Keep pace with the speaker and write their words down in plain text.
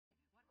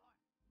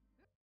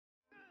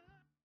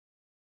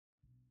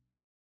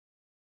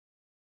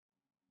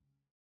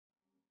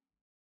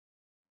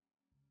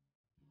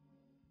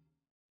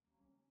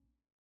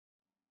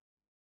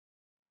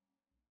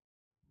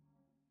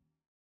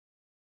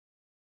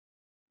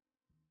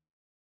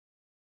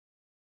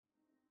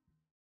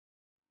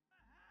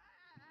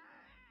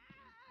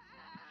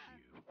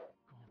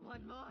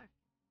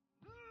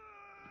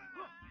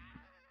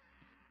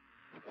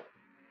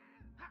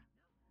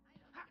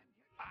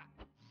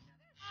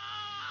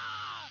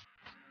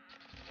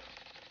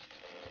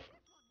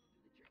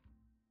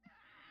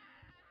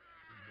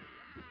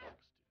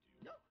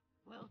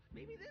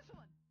me this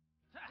one.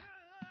 I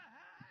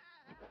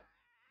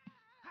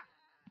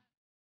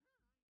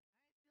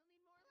still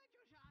need more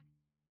electroshock.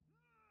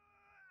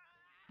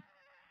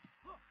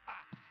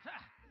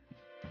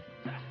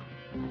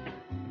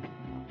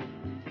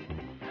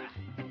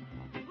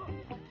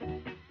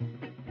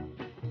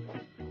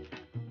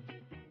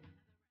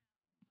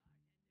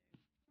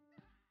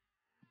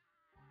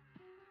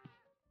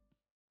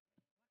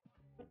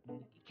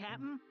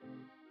 Captain?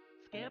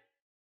 Skip?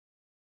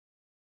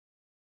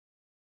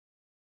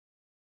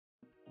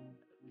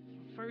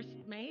 First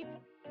mate?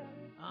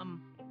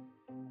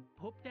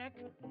 Poop deck?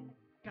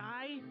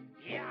 Guy?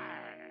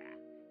 Yarr!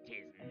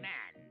 'Tis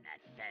man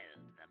that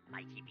felled the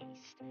mighty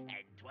beast,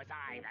 and 'twas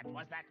I that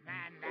was that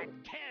man that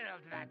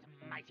killed that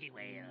mighty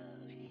whale.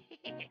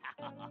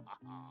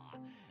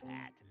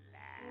 At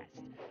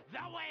last,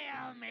 the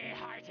whale, me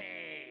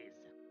hearties!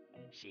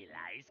 She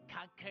lies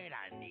conquered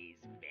on these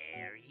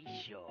very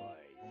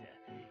shores.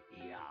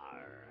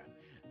 Yarr!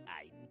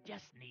 I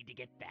just need to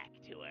get back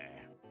to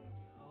her.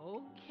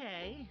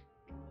 Okay.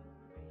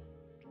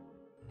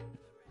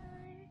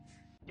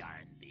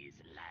 Darn these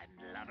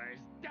landlubbers,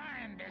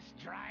 darn this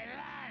dry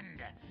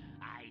land!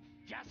 I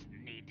just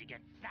need to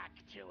get back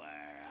to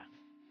her.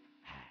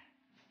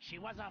 She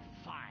was a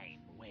fine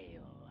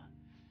whale,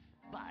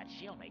 but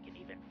she'll make an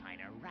even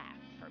finer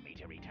raft for me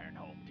to return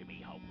home to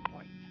me home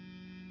port.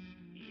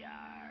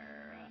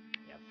 Yarr,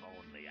 if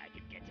only I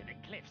could get to the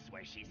cliffs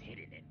where she's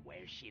hidden and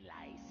where she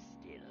lies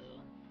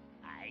still.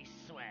 I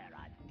swear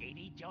on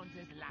Davy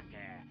Jones's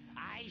locker,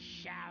 I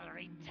shall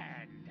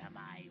return to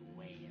my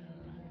whale.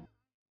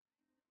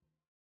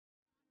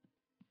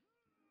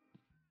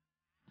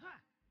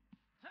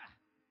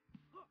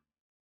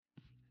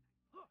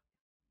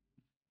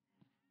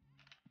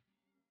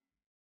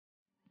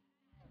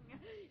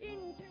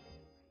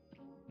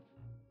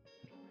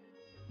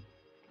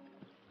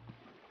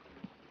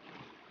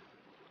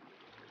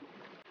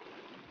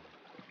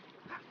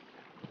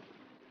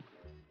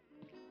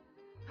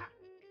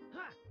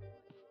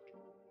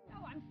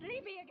 Oh, I'm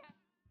sleepy again.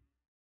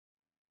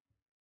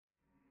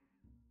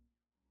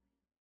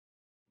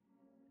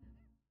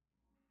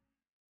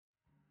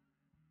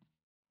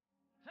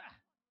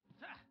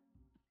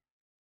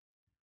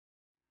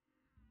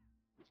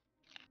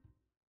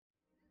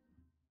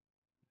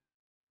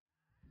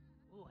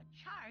 Ooh, a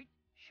chart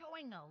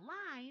showing a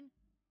line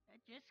that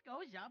just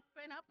goes up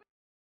and up.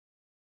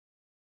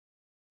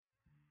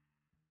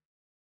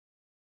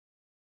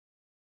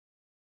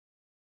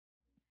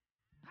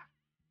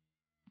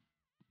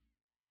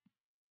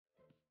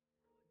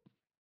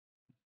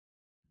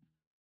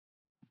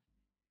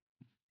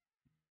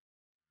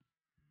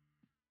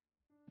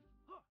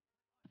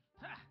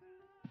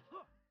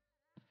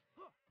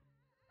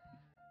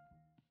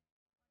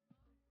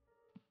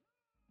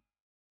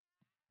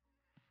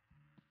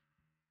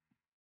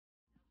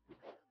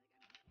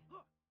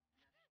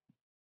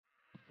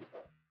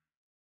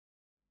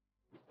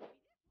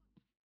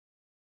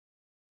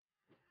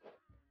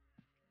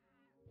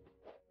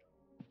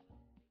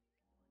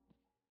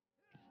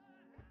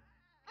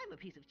 I'm a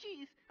piece of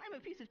cheese. I'm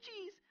a piece of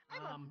cheese.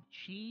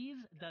 Cheese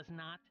does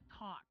not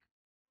talk.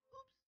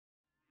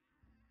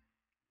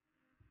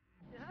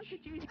 Hunk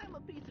of cheese. I'm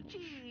a piece of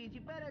cheese.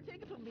 You better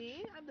take it from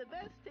me. I'm the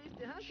best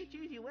tasting hunk of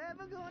cheese you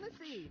ever gonna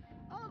see.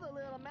 All the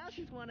little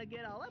mousies wanna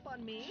get all up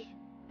on me.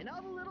 And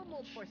all the little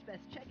mold force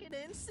best check it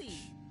and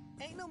see.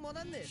 Ain't no more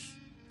than this.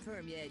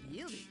 Firm yet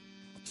yielding.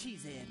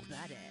 Cheese and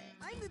butter.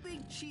 I'm the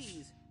big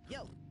cheese.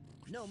 Yo,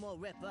 no more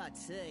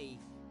repartee.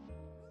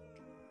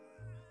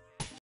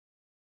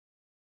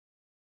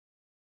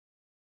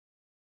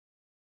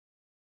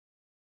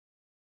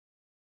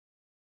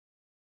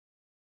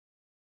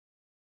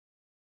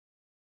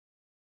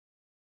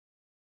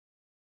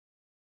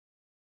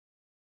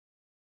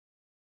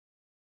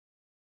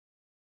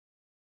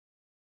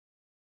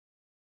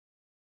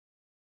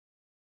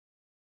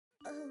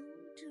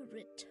 Oh, to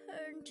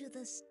return to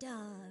the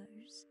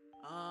stars.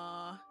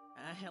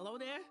 Hello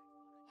there?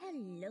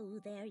 Hello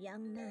there,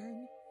 young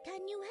man.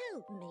 Can you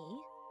help me?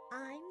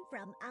 I'm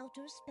from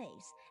outer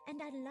space,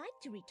 and I'd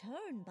like to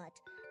return, but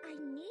I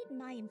need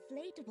my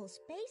inflatable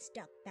space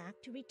duck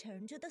back to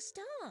return to the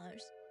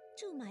stars,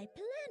 to my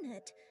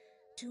planet,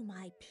 to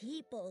my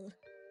people.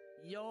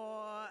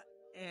 You're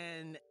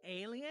an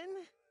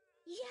alien?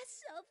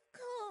 Yes, of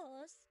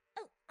course.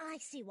 Oh, I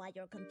see why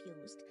you're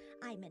confused.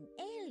 I'm an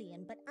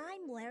alien, but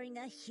I'm wearing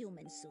a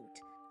human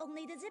suit.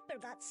 Only the zipper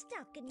got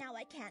stuck and now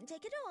I can't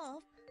take it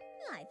off.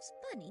 Life's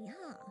funny,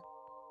 huh?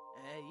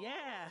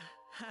 Yeah.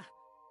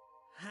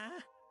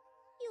 Huh?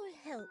 You'll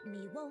help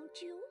me,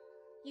 won't you?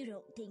 You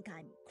don't think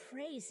I'm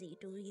crazy,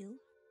 do you?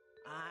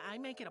 I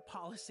make it a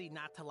policy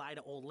not to lie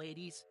to old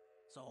ladies,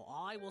 so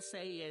all I will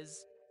say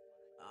is,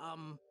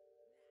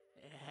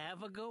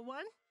 have a good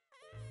one?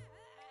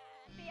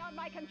 Beyond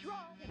my control.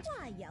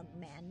 Why, young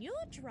man, you're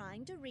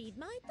trying to read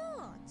my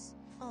thoughts.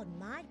 On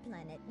my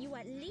planet, you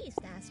at least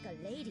ask a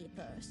lady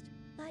first.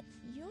 But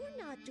you're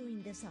not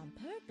doing this on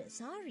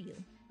purpose, are you?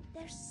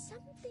 There's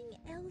something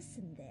else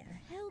in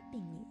there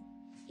helping you.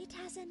 It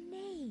has a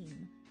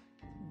name.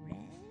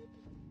 Red?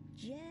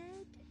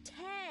 Jed,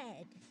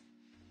 Ted.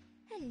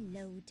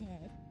 Hello,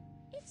 Ted.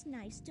 It's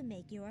nice to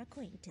make your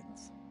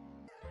acquaintance.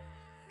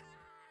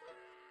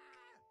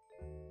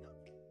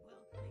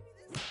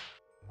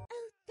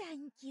 Oh,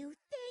 thank you,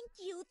 thank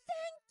you,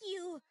 thank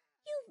you!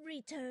 You've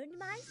returned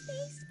my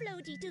space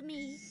floaty to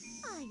me.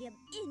 I am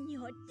in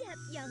your debt,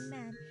 young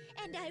man,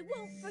 and I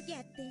won't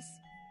forget this.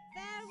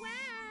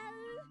 Farewell!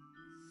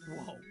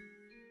 Whoa.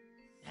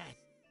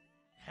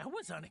 That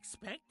was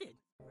unexpected.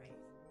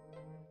 Another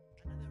round,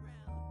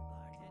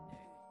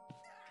 bartender.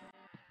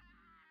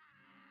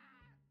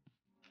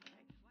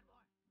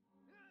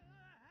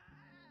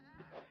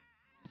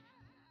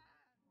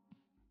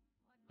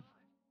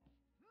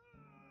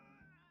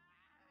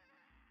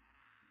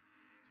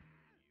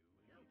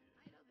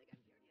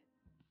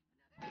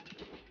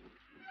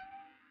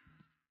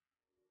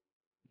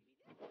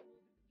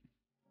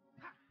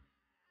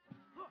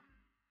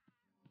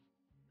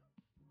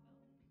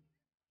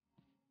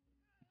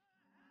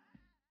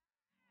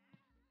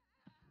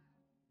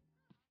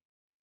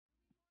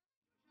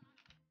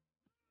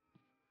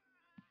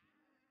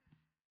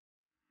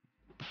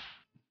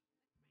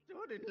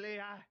 Suddenly,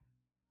 I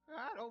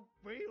don't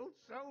feel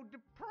so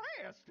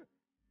depressed.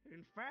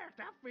 In fact,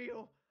 I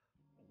feel,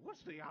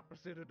 what's the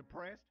opposite of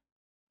depressed?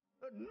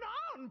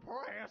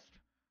 Non-pressed.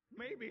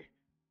 Maybe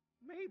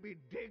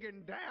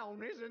digging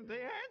down isn't the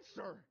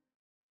answer.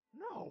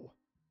 No,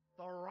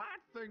 the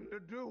right thing to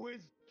do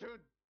is to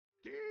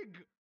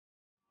dig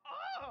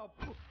up.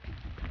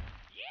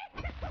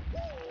 Yeah!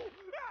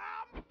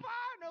 I'm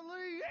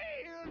finally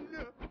in.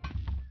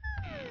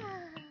 I'm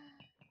out.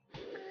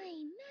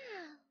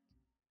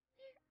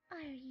 Where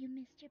are you,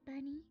 Mr.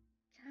 Bunny?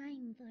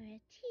 Time for a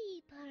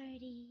tea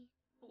party.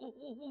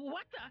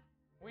 What the?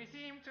 We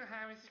seem to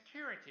have a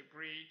security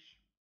breach.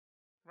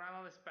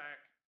 Ronald is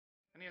back,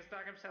 and he has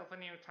dug himself a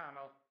new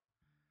tunnel.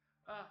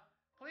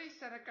 Please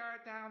set a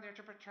guard down there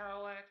to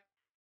patrol it.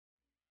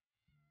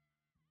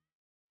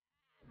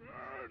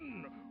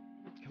 Run!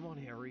 Come on,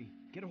 Harry.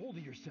 Get a hold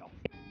of yourself.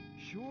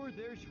 Sure,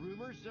 there's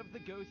rumors of the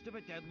ghost of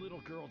a dead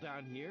little girl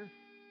down here.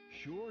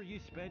 Sure, you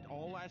spent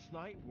all last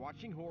night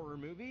watching horror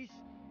movies.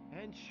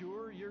 And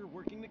sure, you're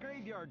working the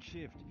graveyard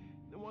shift.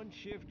 The one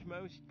shift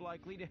most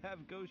likely to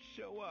have ghosts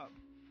show up.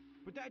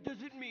 But that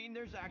doesn't mean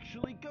there's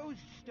actually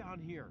ghosts down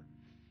here.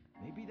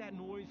 Maybe that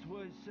noise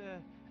was,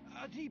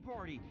 a tea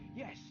party.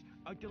 Yes,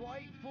 a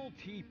delightful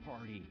tea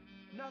party.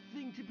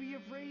 Nothing to be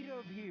afraid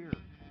of here.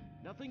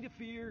 Nothing to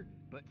fear,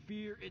 but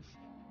fear it's...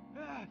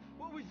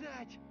 what was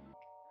that?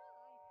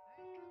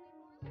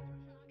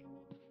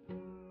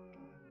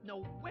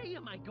 No way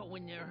am I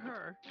going near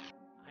her.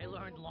 I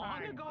learned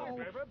long ago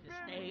to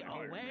stay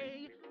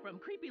away from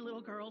creepy little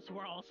girls who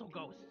are also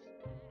ghosts.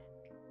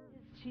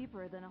 It's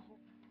cheaper than a whole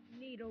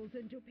needles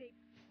into paper.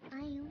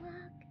 I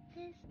walk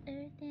this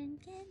earth and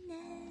can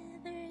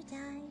never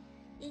die.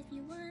 If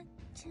you want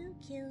to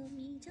kill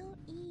me, don't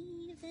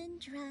even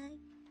try.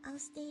 I'll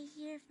stay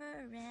here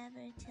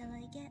forever till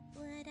I get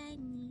what I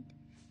need.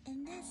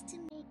 And that's to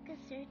make a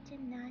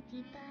certain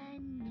naughty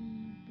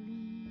bunny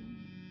bleed.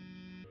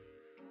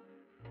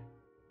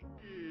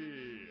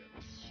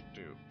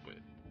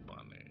 Stupid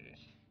bunny.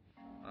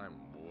 I'm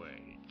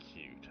way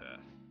cuter.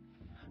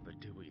 But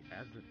do we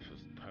ever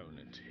postpone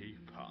a tea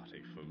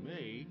party for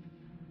me?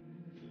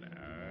 No.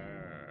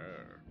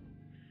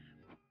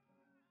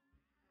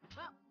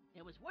 Well,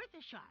 it was worth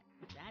a shot.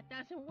 That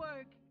doesn't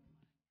work.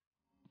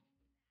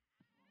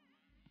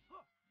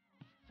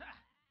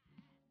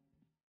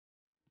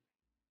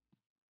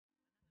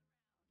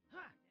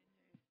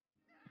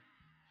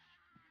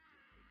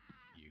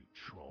 You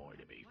try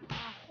to be A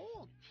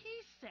whole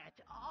tea set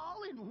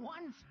all in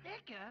one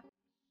sticker?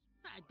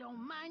 I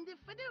don't mind if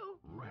I do.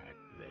 rat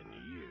than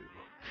you,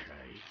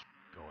 okay?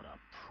 Got a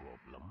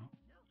problem?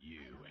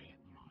 You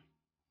ain't mine.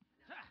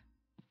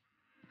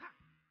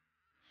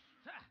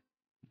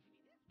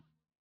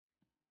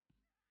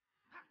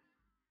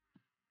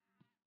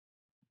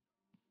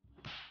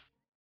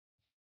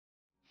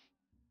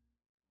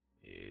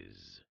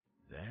 Is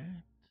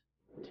that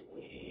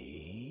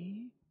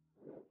tea?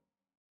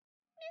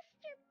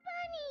 Mr.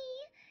 Bunny,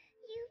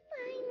 you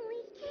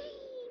finally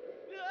came.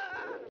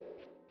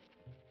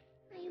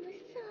 I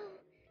was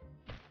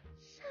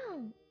so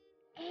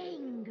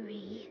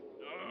angry.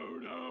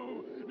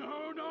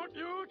 No, not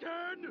you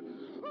again!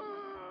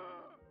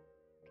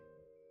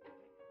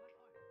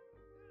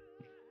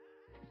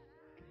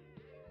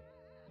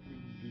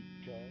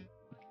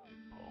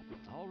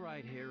 All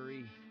right,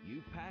 Harry.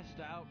 You've passed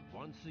out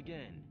once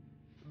again.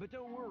 But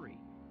don't worry.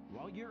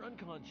 While you're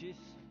unconscious,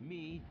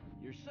 me,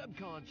 your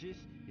subconscious,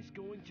 is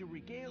going to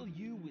regale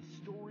you with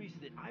stories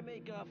that I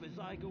make up as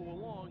I go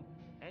along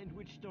and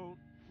which don't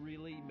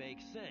really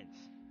make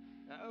sense.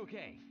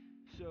 Okay,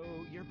 so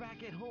you're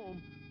back at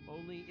home,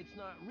 only it's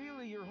not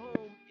really your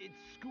home, it's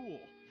school.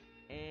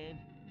 And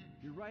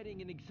you're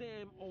writing an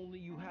exam, only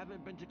you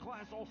haven't been to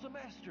class all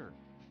semester.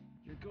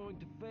 You're going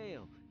to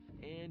fail,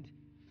 and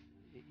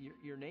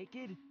you're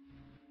naked?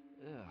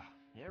 Ugh,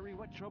 Harry,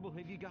 what trouble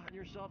have you gotten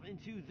yourself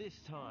into this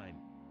time?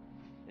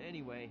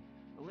 Anyway,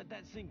 Let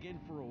that sink in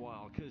for a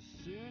while, cause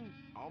soon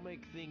I'll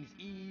make things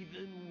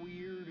even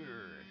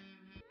weirder.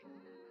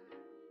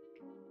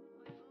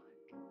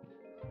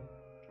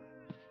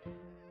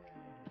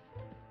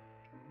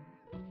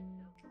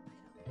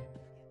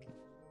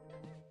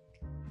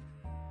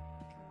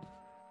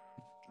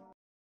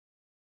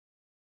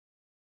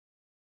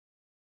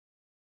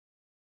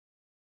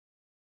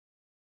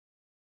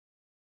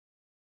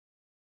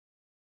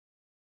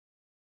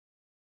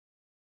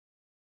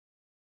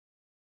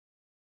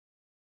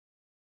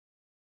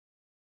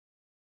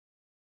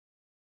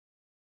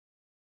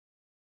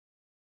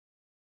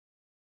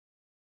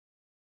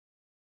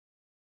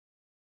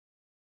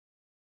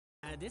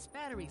 This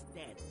battery's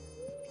dead.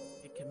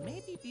 It can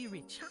maybe be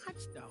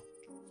recharged, though.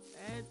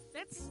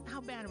 That's how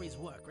batteries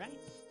work, right?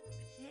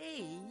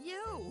 Hey,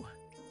 you!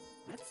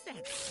 What's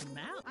that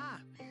smell?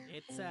 Ah,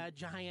 it's a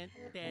giant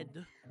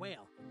dead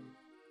whale.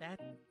 That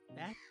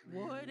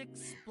would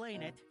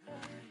explain it.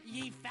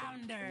 Ye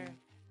found her,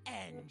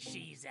 and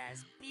she's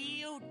as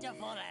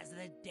beautiful as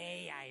the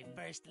day I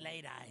first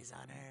laid eyes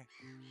on her.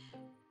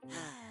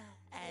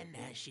 And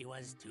as she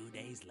was 2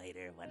 days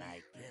later when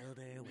I killed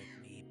her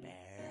with me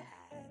bare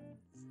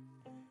hands.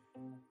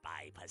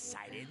 By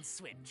Poseidon's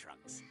swim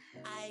trunks,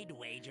 I'd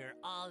wager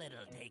all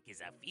it'll take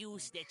is a few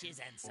stitches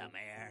and some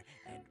air,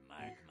 and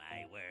mark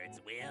my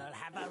words, we'll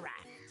have a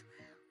raft.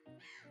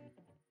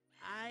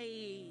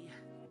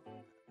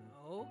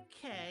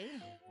 Okay.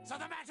 So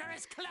the matter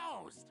is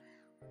closed!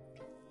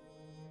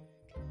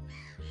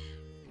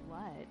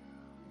 What?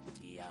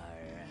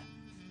 Yar,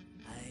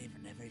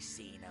 I've never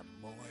seen a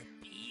more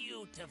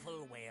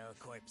beautiful whale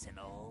corpse in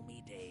all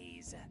me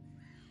days.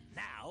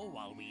 Now,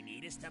 all we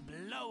need is to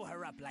blow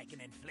her up like an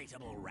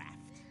inflatable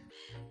raft.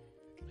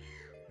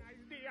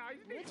 I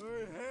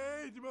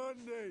hate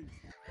Mondays!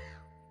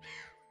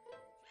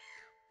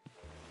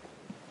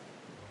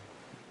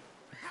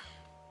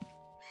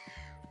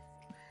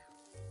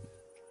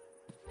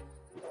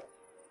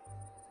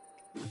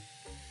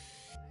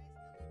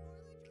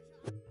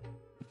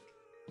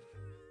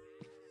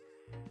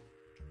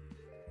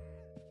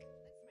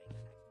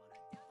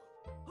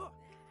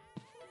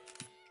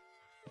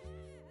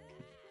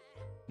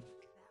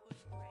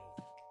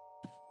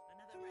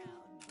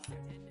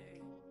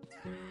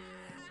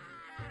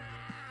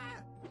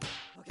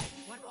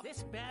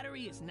 This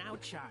battery is now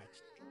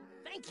charged.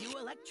 Thank you,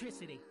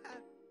 electricity.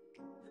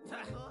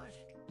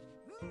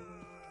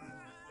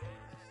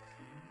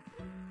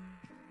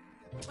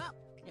 Well,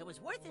 it was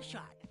worth a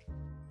shot.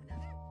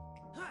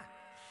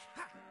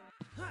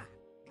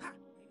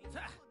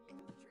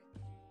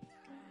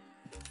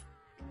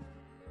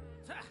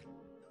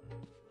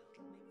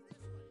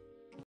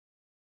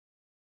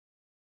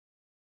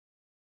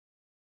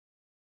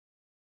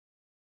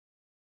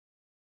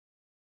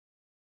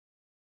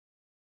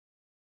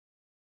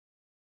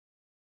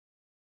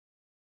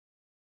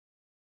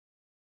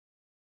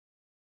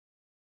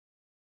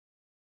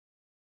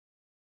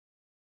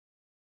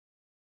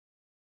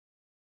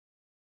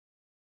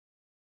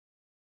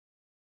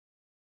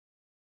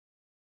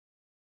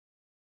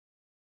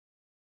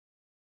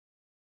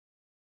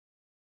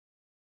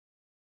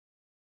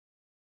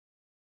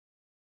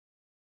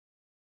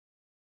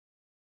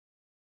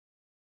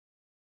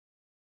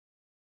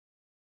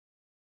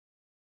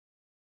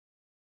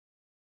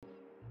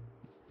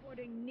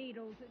 Putting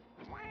needles in...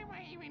 Why am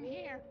I even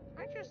here?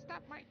 I just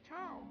stubbed my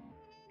toe.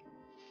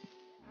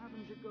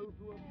 Having to go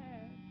through a...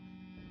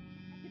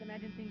 I can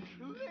imagine things...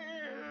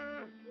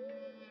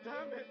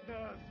 Damn it,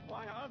 nurse!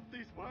 Why aren't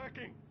these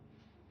working?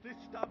 This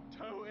stubbed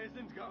toe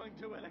isn't going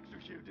to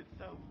electrocute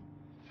itself.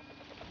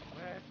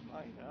 Where's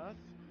my nurse?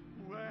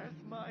 Where's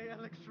my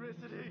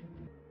electricity?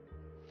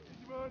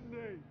 It's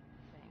Monday!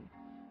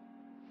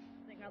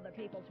 Think other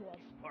people to us.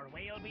 Poor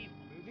whale beef.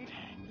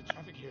 Dang, the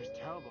traffic here is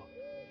terrible.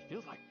 It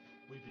feels like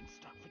we've been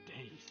stuck for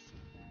days,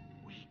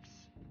 weeks,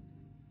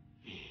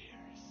 years.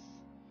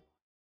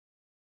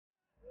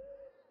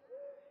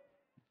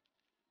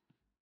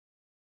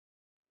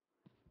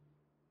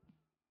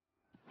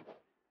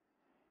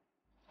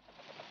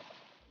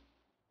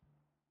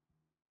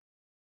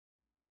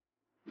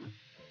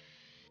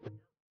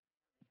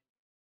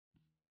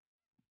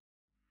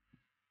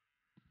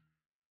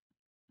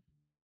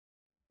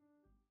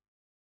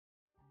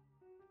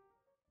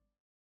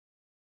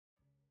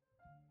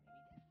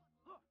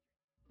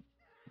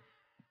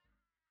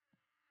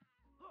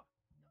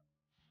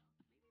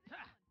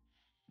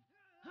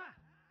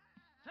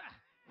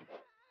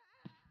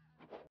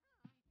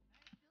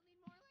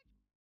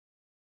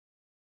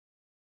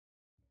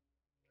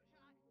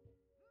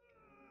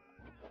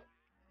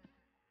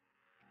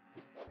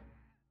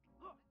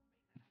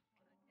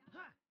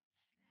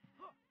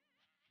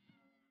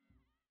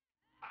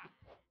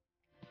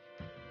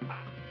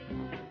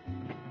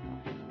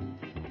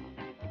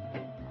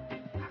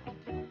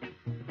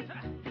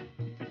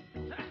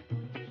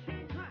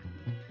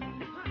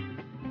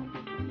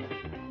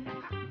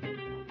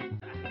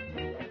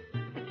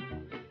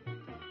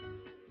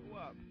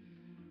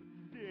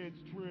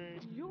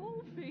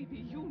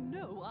 Baby, you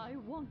know I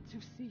want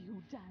to see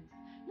you dance.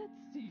 Let's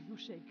see you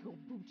shake your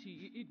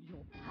booty in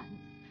your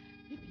pants.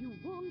 If you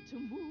want to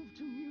move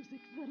to music,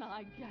 then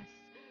I guess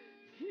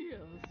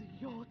here's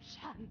your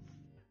chance.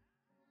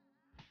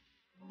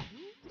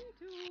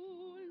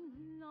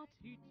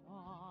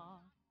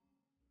 La-ti-ta.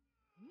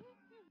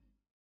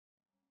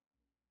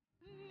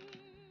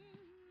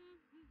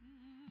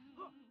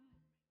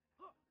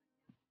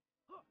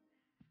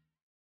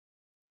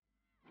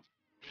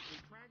 If we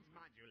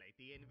transmodulate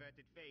the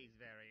inverted phase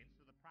variance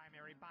to the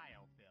primary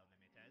biofilm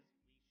emitters,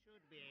 we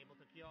should be able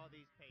to cure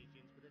these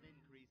patients with an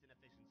increase in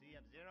efficiency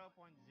of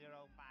 0.05%.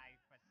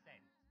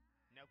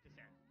 Note to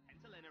self,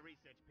 pencil in a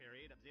research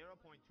period of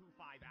 0.25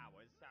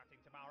 hours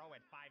starting tomorrow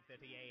at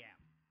 5:30 a.m.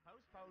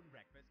 Postpone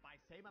breakfast by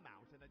same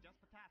amount and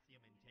adjust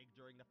potassium intake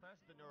during the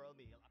first binaural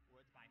meal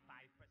upwards by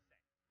 5%.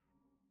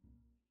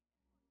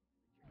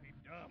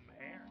 Dumb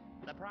hair.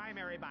 The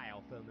primary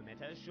biofilm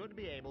emitter should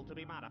be able to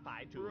be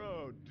modified to...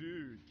 Bro,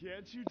 dude,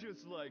 can't you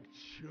just, like,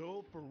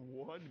 chill for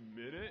 1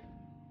 minute?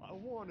 I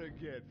wanna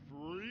get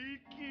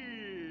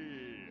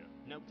freaky!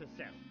 Note to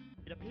self.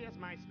 It appears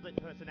my split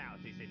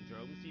personality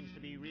syndrome seems to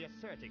be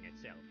reasserting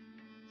itself.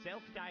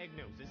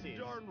 Self-diagnosis is...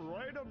 Darn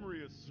right I'm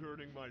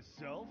reasserting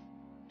myself!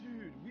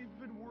 Dude, we've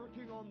been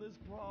working on this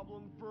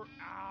problem for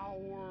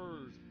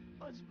hours!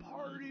 Let's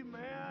party,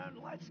 man!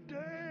 Let's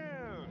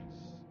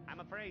dance! I'm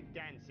afraid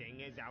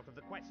dancing is out of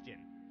the question.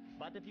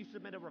 But if you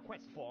submit a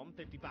request form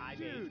 55...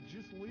 Dude,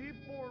 just leave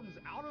forms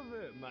out of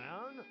it,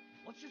 man!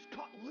 Let's just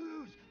cut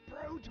loose!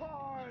 Bro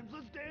times!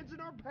 Let's dance in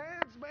our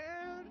pants,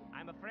 man!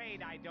 I'm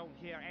afraid I don't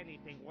hear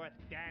anything worth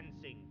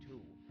dancing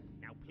to.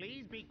 Now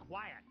please be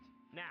quiet.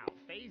 Now,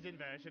 phase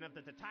inversion of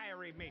the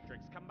Tatayari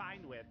matrix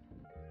combined with...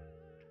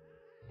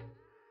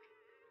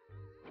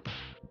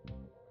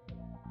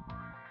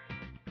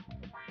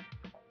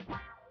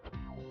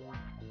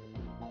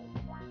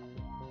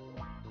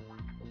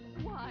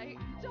 Why,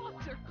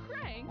 Dr.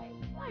 Crank,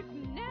 I've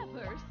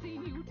never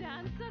seen you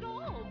dance at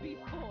all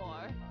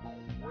before.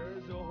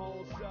 There's a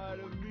whole side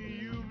of me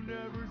you've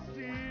never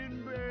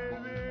seen,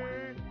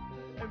 baby!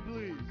 And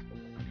please,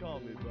 call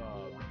me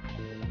Bob.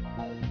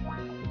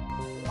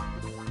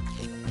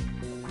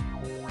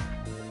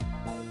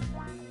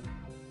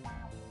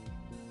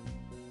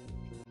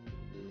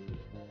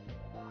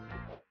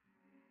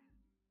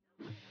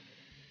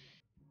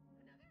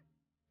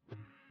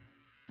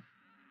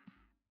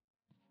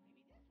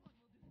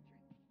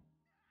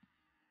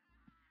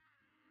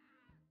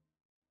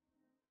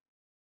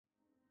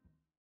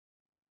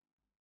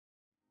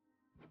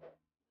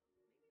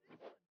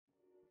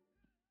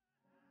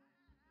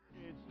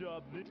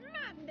 Stop this.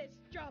 Man, this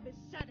job is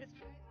satisfying.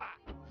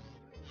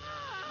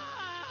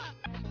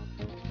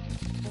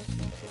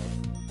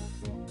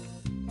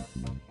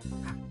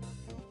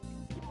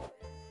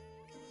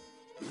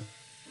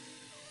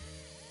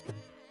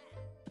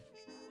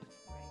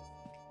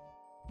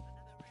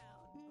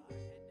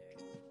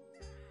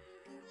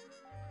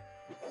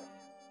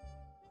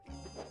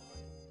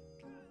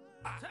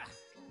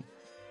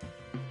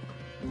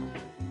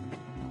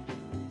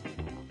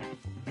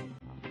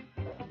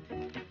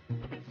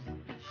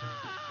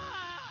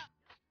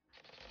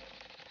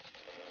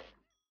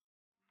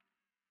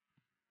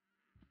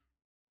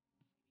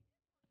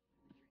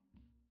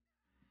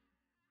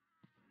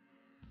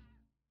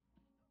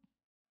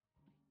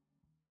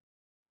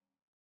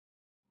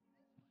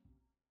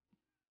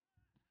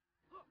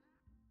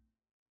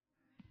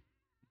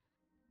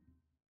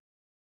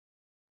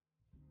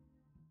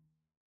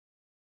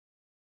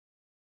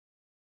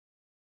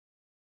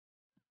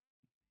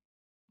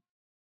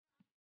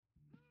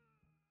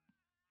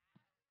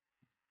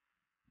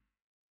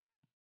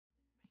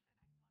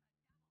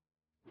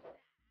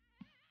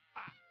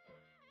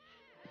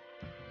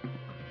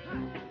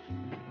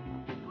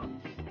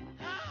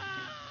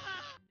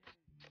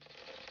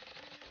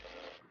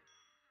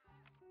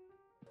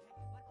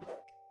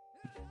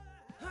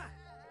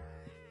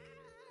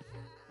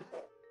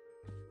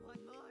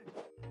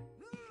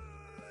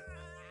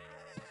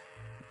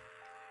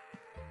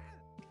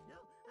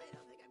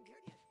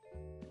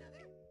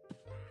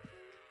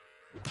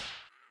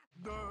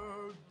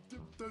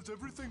 Does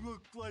everything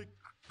look like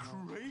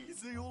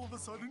crazy all of a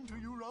sudden to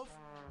you, Ruff?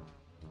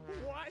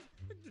 What?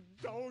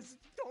 Those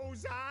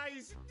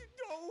eyes!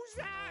 Those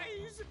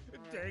eyes!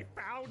 They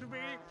found me!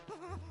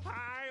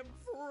 I'm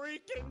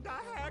freaking the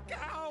heck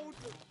out!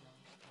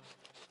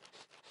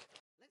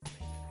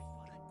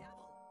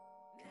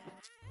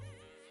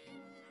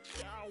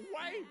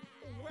 Wait!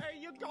 Where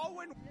you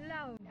going?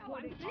 No,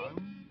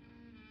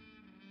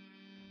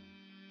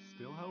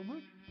 Still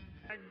Helmut?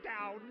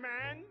 Down,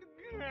 man!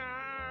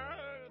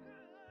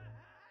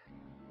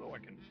 Oh, I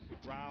can...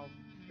 Well,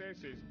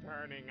 this is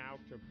turning out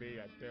to be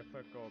a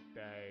difficult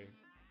day.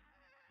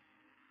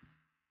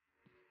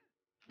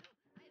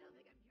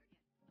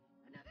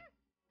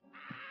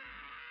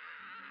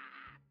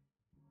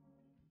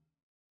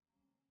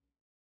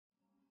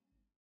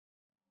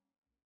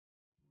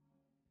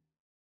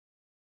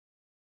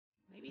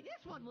 Maybe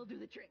this one will do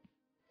the trick.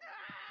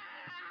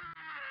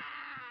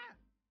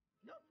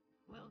 Nope.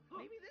 Well,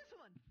 maybe this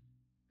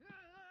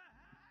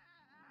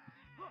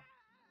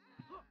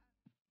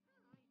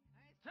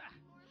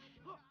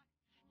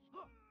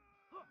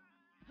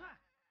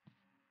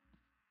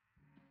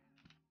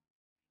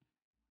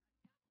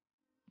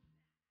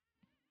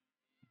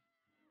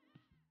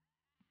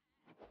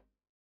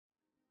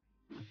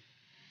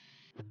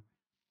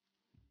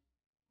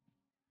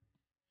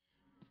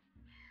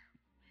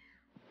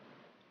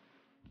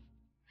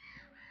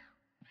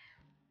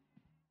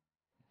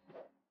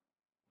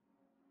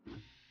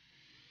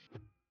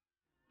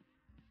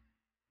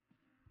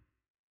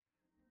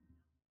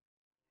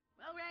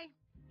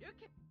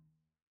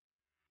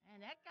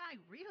And that guy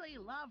really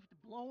loved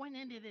blowing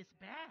into this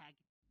bag.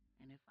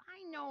 And if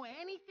I know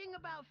anything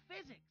about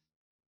physics,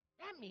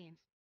 that means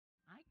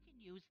I can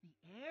use the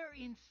air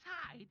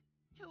inside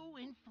to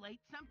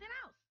inflate something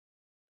else.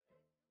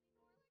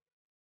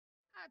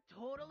 A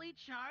totally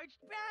charged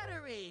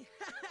battery.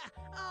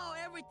 Oh,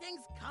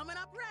 everything's coming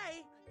up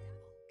right.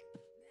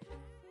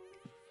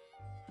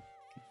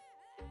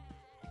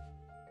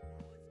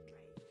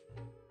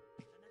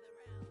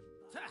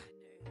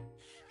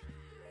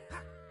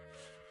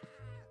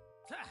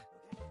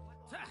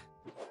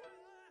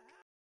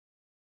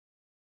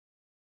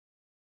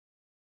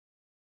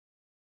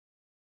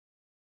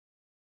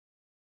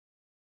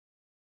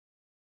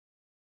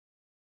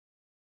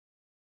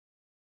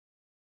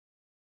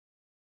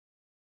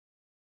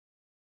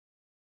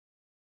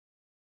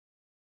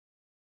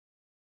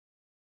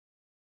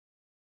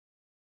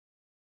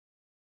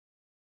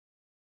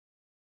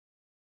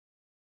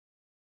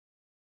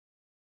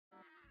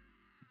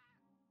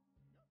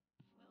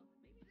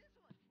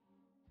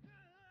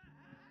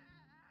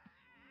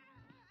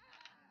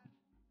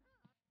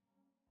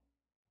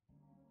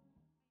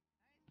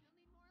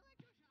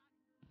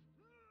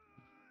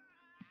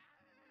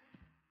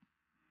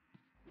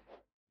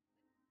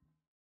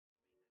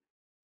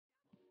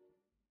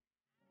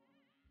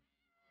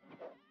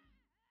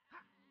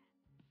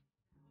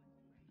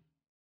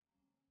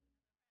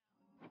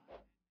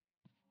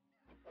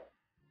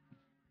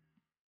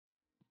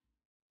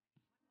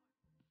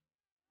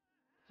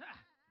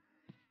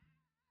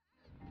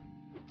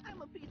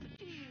 I'm a piece of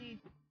cheese.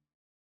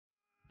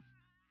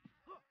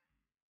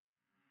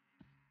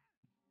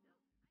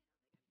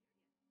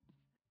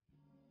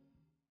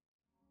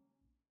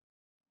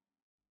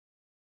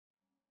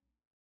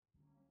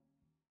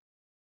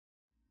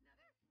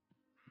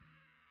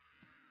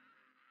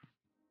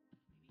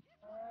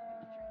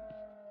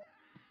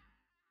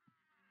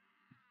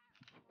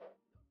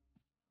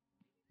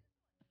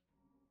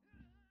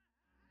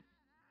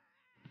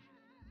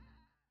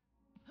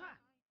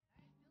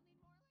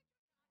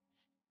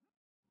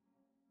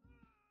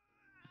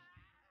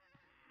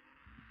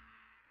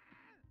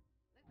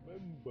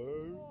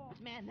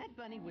 Man, that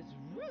bunny was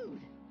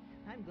rude.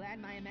 I'm glad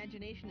my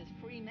imagination is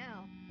free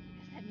now,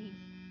 because that means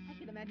I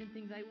can imagine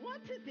things I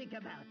want to think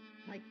about,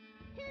 like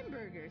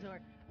hamburgers, or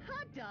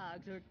hot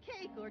dogs, or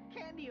cake, or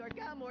candy, or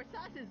gum, or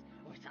sauces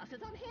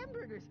on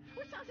hamburgers,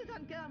 or sauces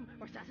on gum,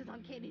 or sauces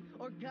on candy,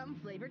 or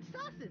gum-flavored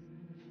sauces.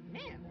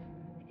 Man,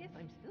 I guess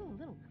I'm still a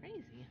little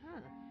crazy, huh?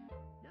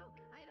 No,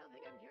 I don't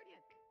think I'm cured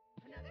yet.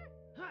 Another?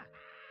 Huh.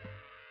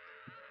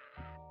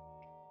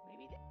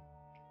 Maybe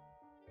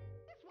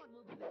this one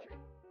will do the trick.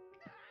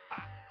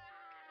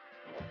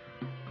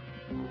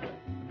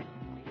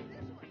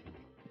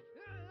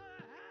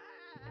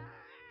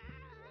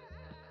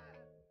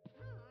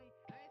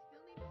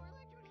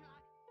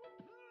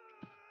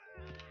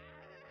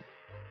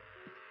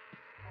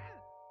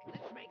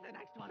 Let's make the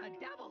next one a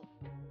double.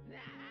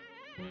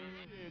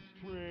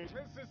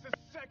 This is the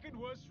second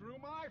worst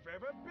room I've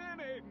ever been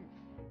in.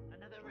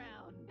 Another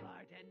round,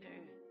 bartender.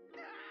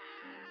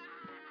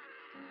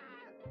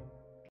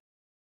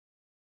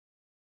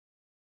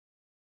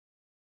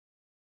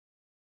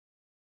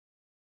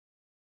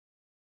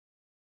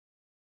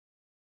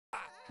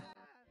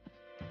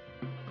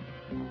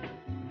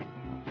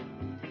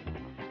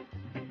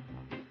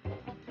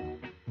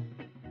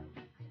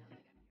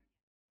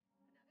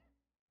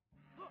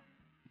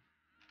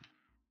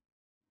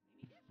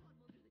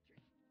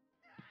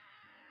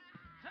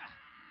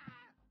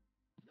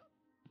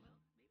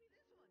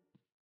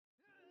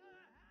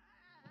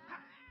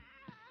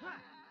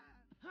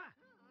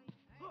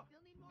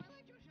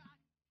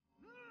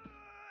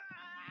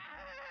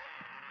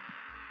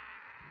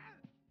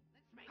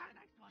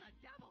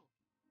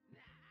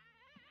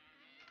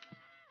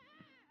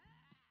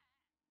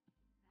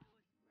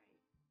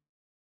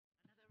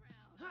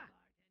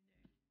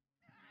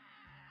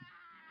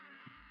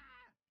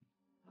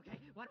 Okay,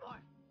 one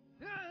more.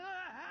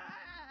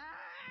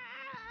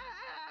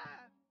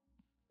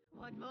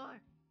 One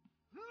more.